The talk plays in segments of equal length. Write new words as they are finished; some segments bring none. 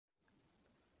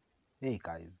Hey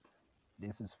guys,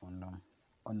 this is Fundo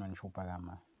on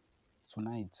Chupagama.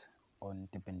 Tonight on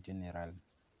Durban General,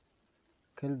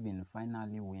 Kelvin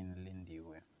finally win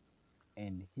Lindiwe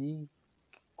and he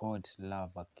got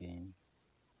love again.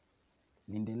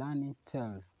 Lindelani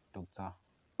tell Dr.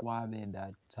 Kwabe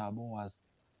that Tabo was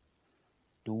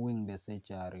doing the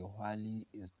surgery while he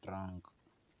is drunk.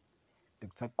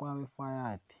 Dr. Kwabe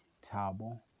fired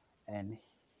Tabo and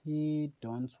he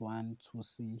don't want to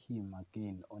see him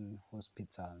again on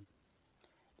hospital.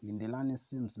 Lindelani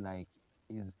seems like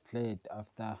he's glad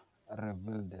after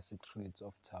revealed the secrets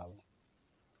of Tao.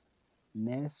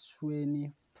 Nurse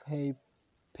Shweni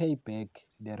pay back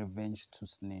the revenge to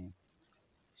Snake.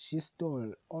 She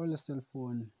stole all the cell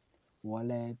phone,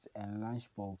 wallets, and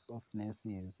lunchbox of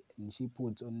nurses and she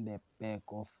put on the back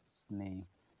of Snake.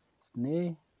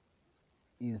 Snake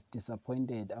is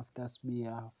disappointed after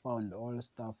Spear found all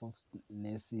stuff of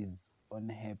nurses on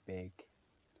her bag.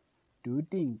 Do you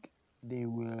think they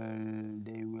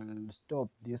will stop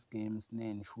these games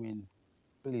and win?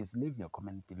 Please leave your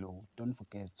comment below. Don't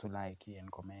forget to like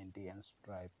and comment and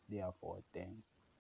subscribe. Therefore, thanks.